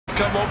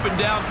come open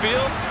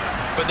downfield,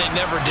 but they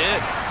never did.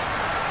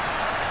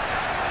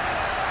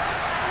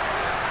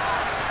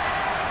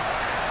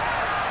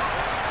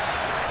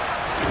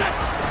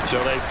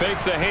 So they fake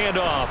the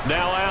handoff.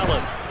 Now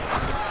Allen.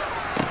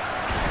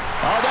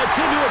 Oh, that's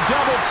into a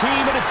double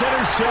team, and it's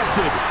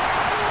intercepted.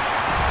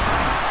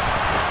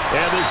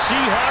 And the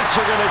Seahawks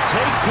are going to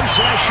take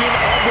possession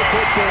of the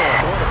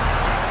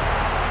football.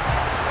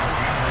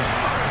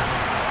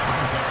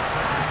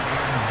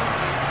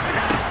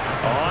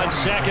 On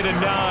 2nd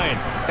and 9,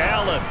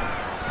 Allen.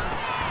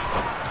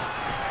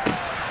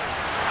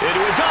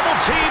 Into a double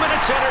team, and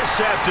it's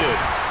intercepted.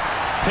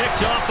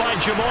 Picked off by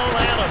Jamal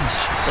Adams.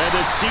 And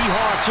the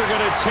Seahawks are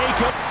going to take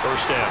up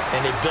first down.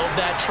 And they build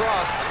that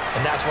trust,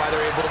 and that's why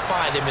they're able to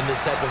find him in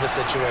this type of a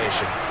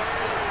situation.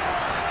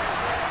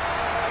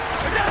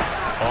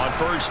 On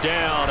first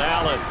down,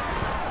 Allen.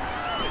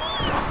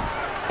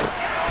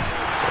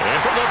 And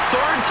for the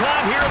 3rd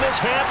time here in this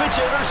half, it's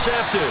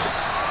intercepted.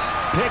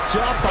 Picked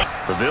up.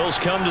 The Bills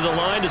come to the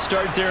line to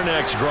start their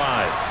next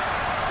drive.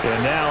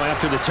 And now,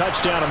 after the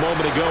touchdown a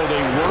moment ago,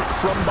 they work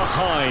from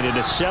behind in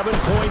a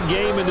 7-point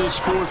game in this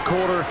 4th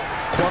quarter.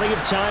 Plenty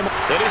of time.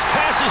 And his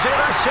pass is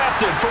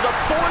intercepted for the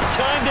 4th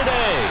time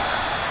today.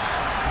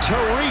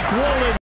 Tariq Woolen.